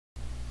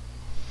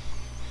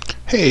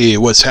Hey,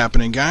 what's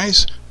happening,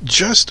 guys?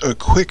 Just a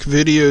quick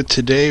video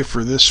today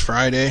for this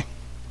Friday.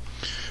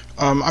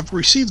 I've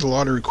received a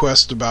lot of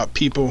requests about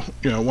people,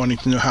 wanting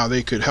to know how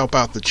they could help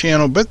out the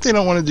channel, but they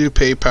don't want to do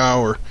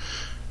PayPal, or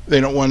they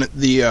don't want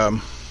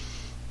the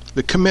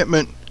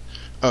commitment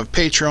of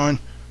Patreon.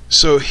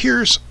 So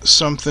here's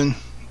something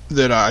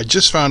that I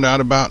just found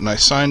out about and I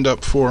signed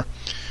up for.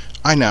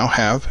 I now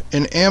have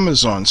an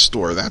Amazon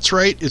store. That's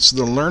right, it's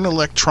the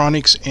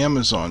Learnelectronics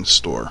Amazon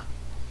store.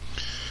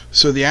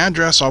 So the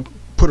address, I'll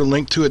put a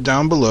link to it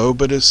down below,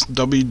 but it's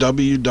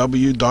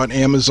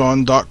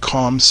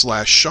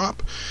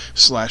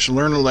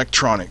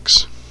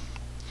www.amazon.com/shop/Learnelectronics.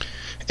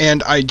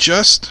 And I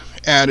just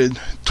added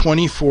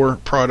 24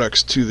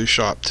 products to the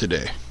shop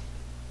today.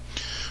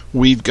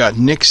 We've got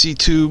Nixie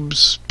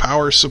tubes,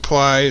 power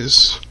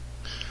supplies,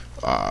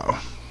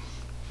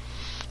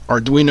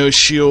 Arduino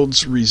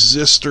shields,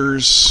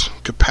 resistors,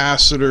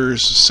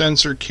 capacitors,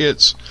 sensor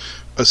kits,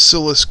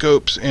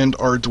 oscilloscopes, and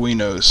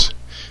Arduinos.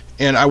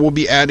 And I will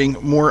be adding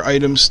more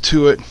items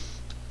to it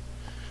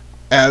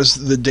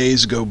as the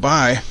days go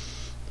by.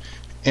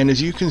 And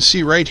as you can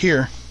see right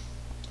here,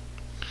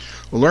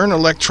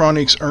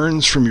 Learnelectronics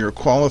earns from your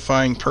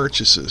qualifying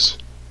purchases.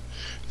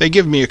 They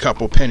give me a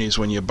couple pennies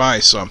when you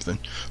buy something,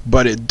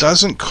 but it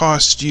doesn't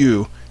cost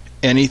you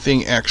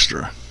anything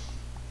extra.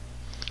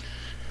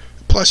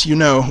 Plus, you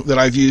know that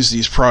I've used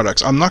these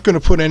products. I'm not going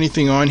to put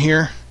anything on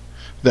here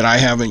that I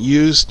haven't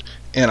used,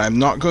 and I'm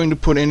not going to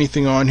put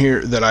anything on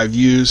here that I've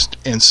used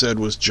and said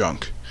was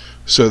junk.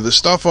 So the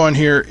stuff on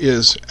here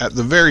is at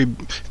the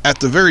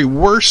very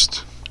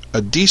worst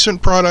a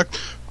decent product,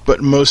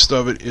 but most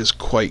of it is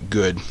quite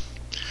good.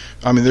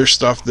 I mean, there's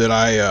stuff that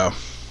I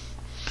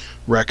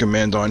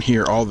recommend on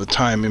here all the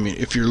time. I mean,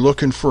 if you're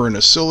looking for an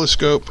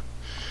oscilloscope,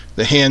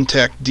 the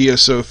Handtech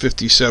DSO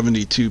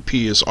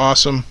 5072P is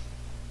awesome.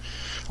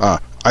 I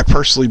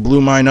personally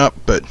blew mine up,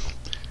 but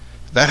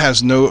that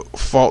has no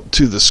fault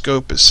to the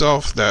scope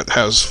itself. That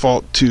has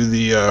fault to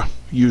the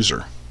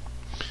user.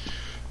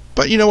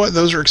 But you know what?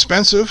 Those are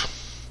expensive.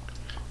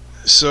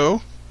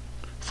 So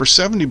for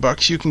 70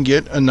 bucks you can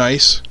get a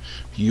nice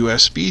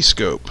USB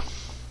scope.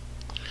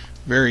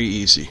 Very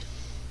easy.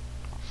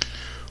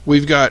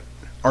 We've got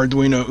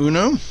Arduino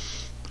Uno,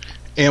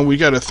 and we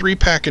got a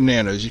 3-pack of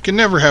nanos. You can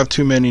never have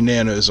too many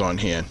nanos on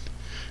hand.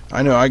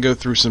 I know I go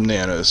through some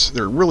nanos.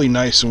 They're really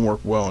nice and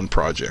work well in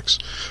projects.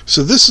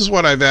 So this is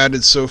what I've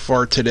added so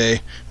far today.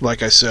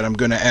 Like I said, I'm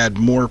going to add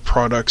more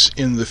products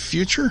in the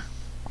future.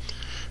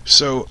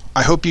 So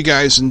I hope you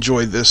guys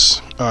enjoy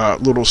this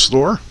little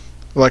store.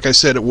 Like I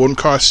said, it won't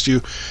cost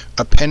you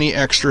a penny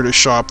extra to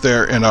shop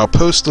there, and I'll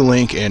post the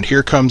link. And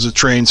here comes the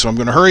train, so I'm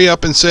going to hurry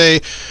up and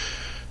say,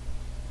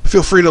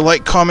 feel free to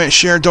like, comment,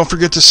 share. Don't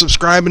forget to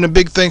subscribe, and a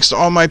big thanks to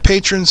all my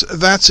patrons.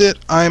 That's it.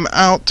 I'm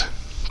out.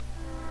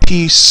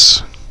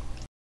 Peace.